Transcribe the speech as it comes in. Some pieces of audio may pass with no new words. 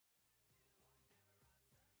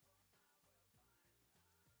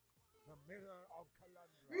Мира!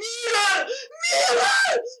 Мира!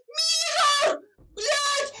 Мира!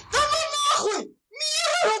 Блядь! Да ну нахуй!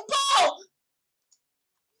 Мира упал!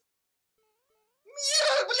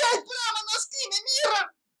 Мира, блядь, прямо на стиме! Мира!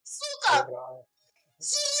 Сука!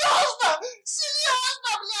 Серьезно!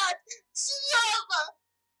 Серьезно, блядь! Серьезно!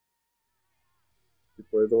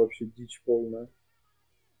 Типа это вообще дичь полная.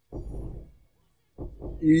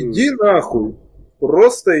 Иди нахуй!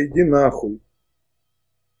 Просто иди нахуй!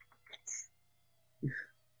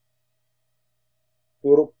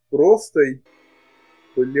 Просто,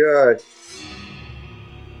 блядь.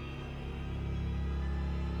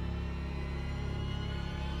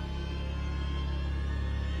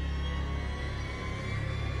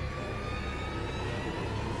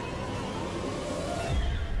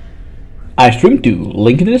 I stream too,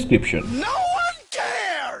 link in the description. No one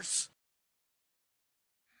cares!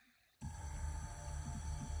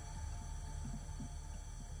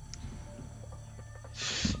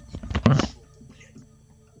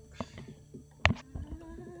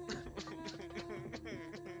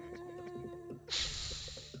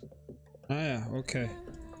 Ah yeah, okay.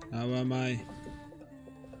 How am I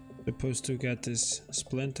supposed to get this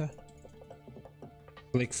splinter?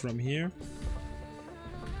 Click from here.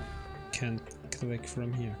 Can't click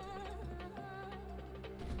from here.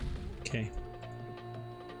 Okay.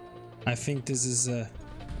 I think this is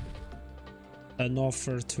an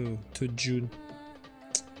offer to June.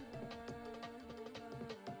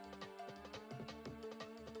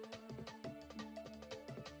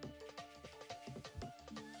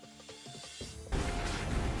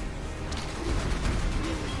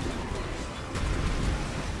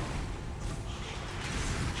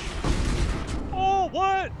 Oh,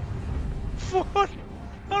 what? What?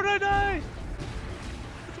 How did I die?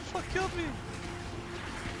 What the fuck killed me?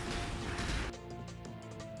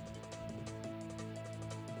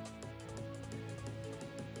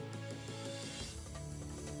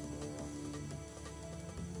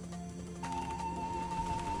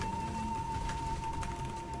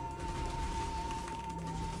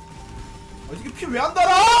 이게 피 왜 안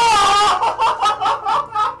달아?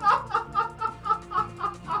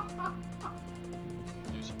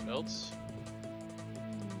 Do some belts.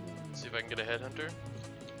 See if I can get a headhunter.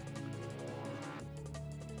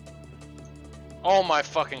 Oh my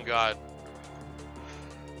fucking god.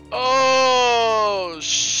 Oh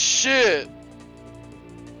shit.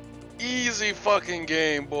 Easy fucking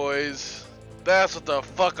game, boys. That's what the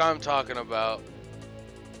fuck I'm talking about.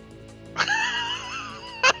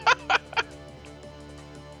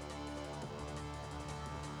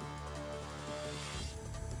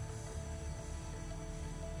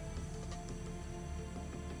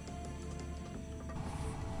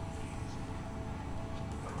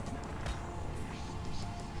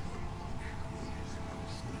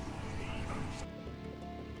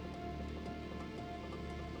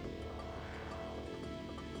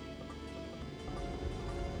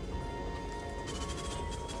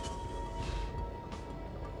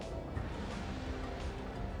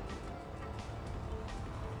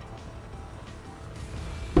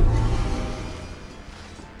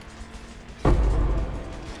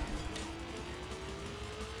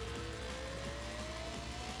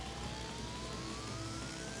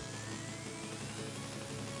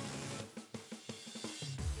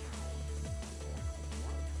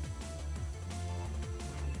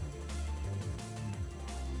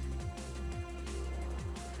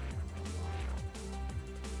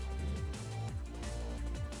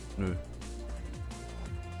 Nö.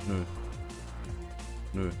 Nö.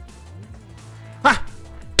 Nö. Ha!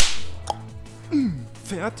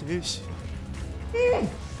 Fertig.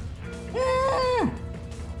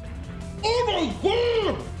 Oh my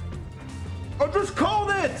god! I just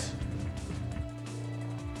called it!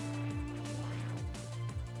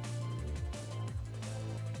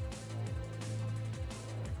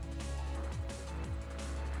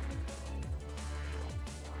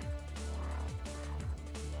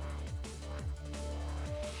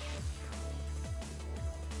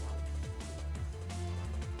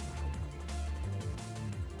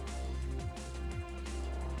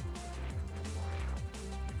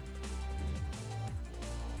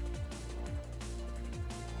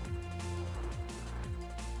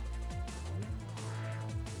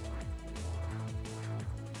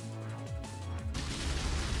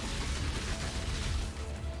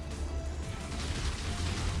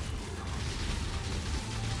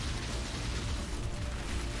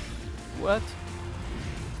 What?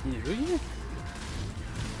 Il est bugué?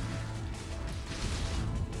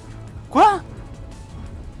 Quoi?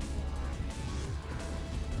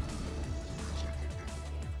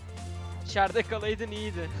 İçeride kalaydın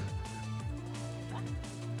iyiydi.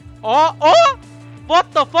 Oh, oh!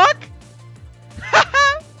 What the fuck?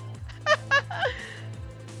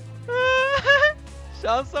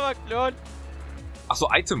 Schau's aber klon. Achso,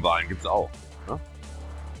 Itemwahlen gibt's auch. Ne?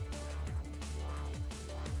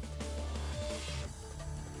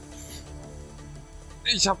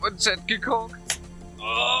 Ich hab in den Chat geguckt.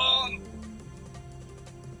 Oh.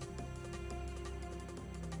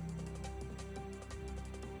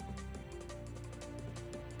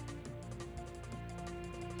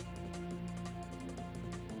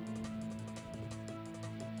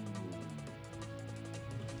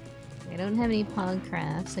 I don't have any pog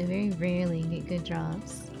crafts, so I very rarely get good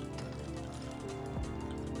drops.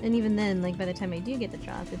 And even then, like by the time I do get the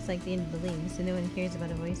drop, it's like the end of the link, so no one cares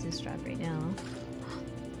about a voices drop right now.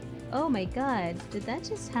 Oh my god, did that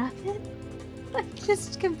just happen? I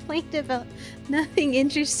just complained about nothing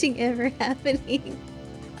interesting ever happening.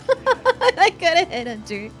 I got a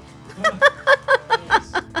headhunter.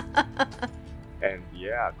 And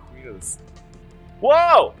yeah, Queen is.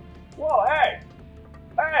 Whoa! Whoa! Hey!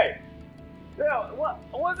 Hey! Yo,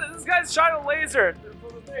 what is it? This guy's shot a laser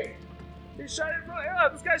for the thing. He's shot it from. Yeah,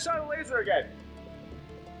 this guy's shot a laser again.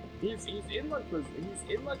 He's in like the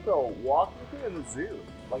walking thing in the zoo.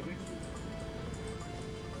 Like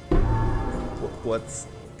What's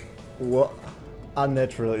what?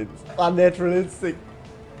 Unnatural. Unnatural instinct.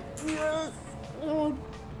 Yes.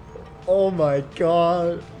 Oh my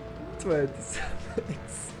god.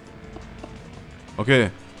 26.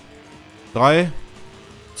 Okay. 3,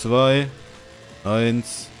 2, 1.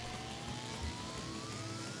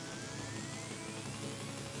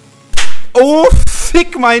 Oh,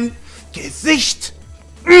 fick mein Gesicht!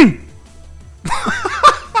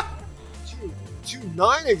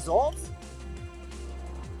 9 exalts?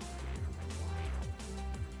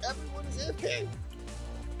 Everyone is AFK.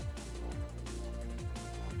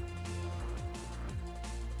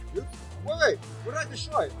 Wait, what did I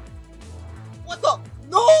destroy? What the?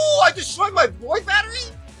 No! I destroyed my void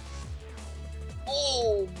battery?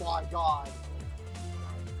 Oh my god.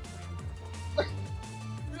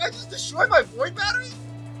 Did I just destroy my void battery?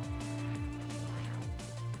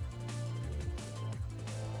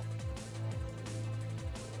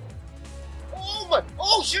 Oh my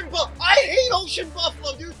ocean buff! I hate ocean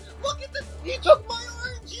buffalo, dude. Look at this. He took my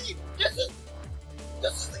RNG. This is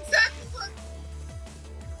exactly what.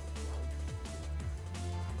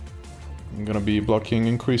 I'm gonna be blocking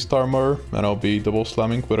increased armor, and I'll be double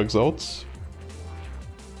slamming with exalts.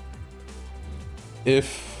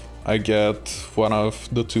 If I get one of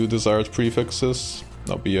the 2 desired prefixes,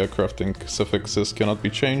 I'll be crafting suffixes cannot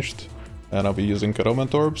be changed, and I'll be using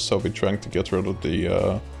Caroment Orbs, so I'll be trying to get rid of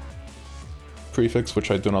the prefix,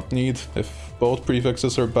 which I do not need. If both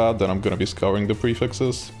prefixes are bad, then I'm gonna be scouring the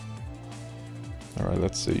prefixes. Alright,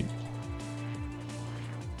 let's see.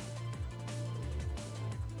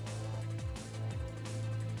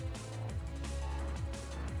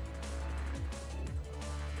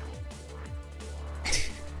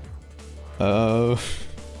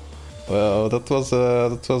 Well, that was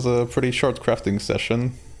a pretty short crafting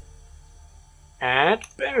session. And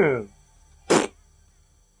boom. The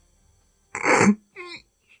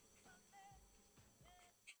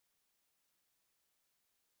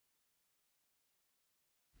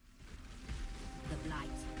blight,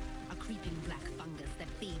 a creeping black fungus that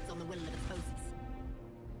feeds on the will of its hosts.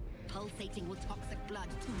 Pulsating with toxic blood,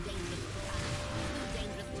 too dangerous to pass. Too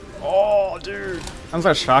dangerous to... Oh, dude. I'm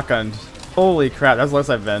so shotgunned. Holy crap, that's the lowest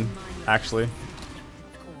I've been, actually.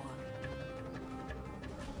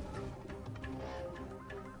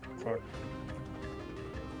 Fuck.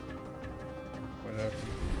 What happened?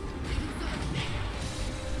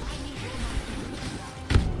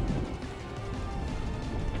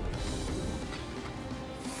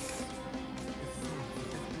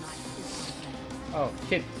 Oh,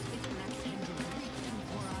 kid.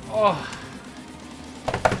 Oh.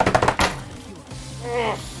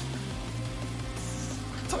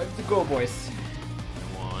 Time to go, boys. I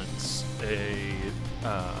want a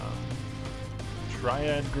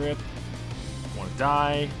triad grip. Want to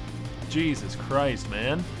die? Jesus Christ,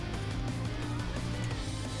 man!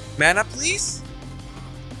 Mana, please.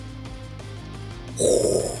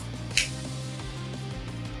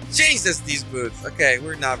 Jesus, these boots. Okay,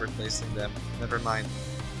 we're not replacing them. Never mind.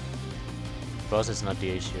 Boss is not the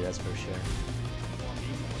issue, that's for sure.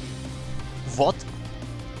 What?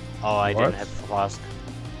 Oh, I didn't have flask.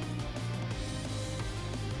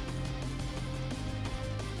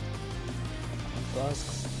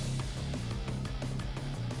 Flasks.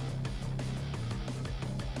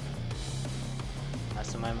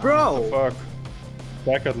 That's my mom. Bro! Fuck.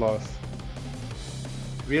 Back at loss.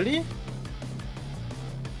 Really?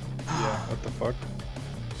 Yeah, what the fuck?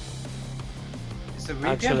 Is the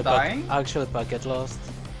weekend dying? Actually, packet lost.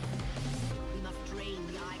 We must drain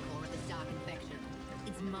the ichor of this dark infection.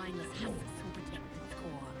 Its mindless husks will protect its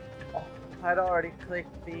core. I'd already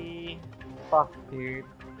clicked the... Fuck, dude.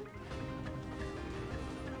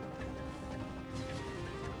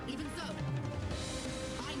 Even so,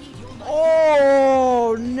 I need your might.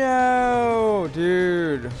 Oh no,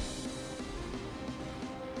 dude.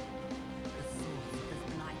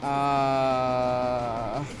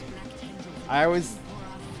 I was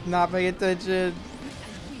not paying attention.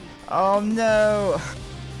 Oh no.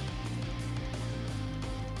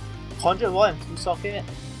 101 2 socket.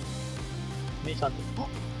 Mid something.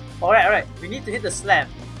 Alright. We need to hit the slam.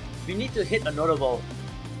 We need to hit a notable.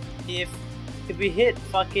 If we hit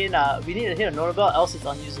fucking we need to hit a notable, else it's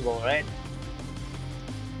unusable, right?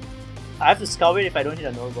 I have to scour it if I don't hit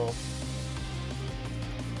a notable.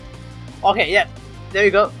 Okay, yeah. There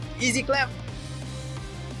you go. Easy clamp.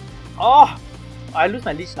 Oh! I lose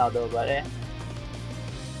my leash now though, but eh.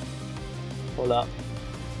 Hold up.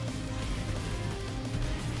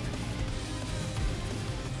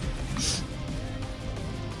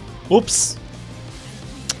 Упс.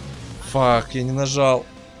 Фак, я не нажал.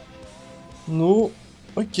 Ну,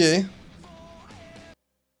 окей.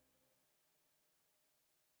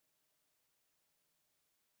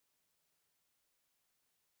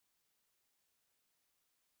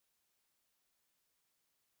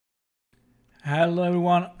 Hello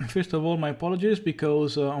everyone, first of all my apologies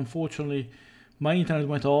because unfortunately my internet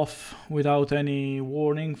went off without any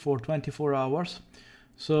warning for 24 hours,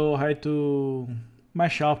 so I had to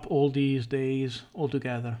mash up all these days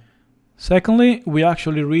altogether. Secondly, we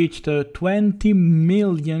actually reached 20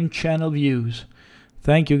 million channel views.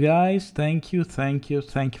 Thank you guys, thank you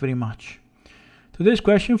very much. Today's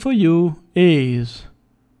question for you is,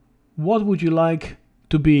 what would you like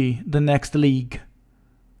to be the next league?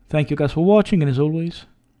 Thank you guys for watching, and as always,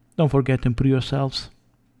 don't forget to improve yourselves.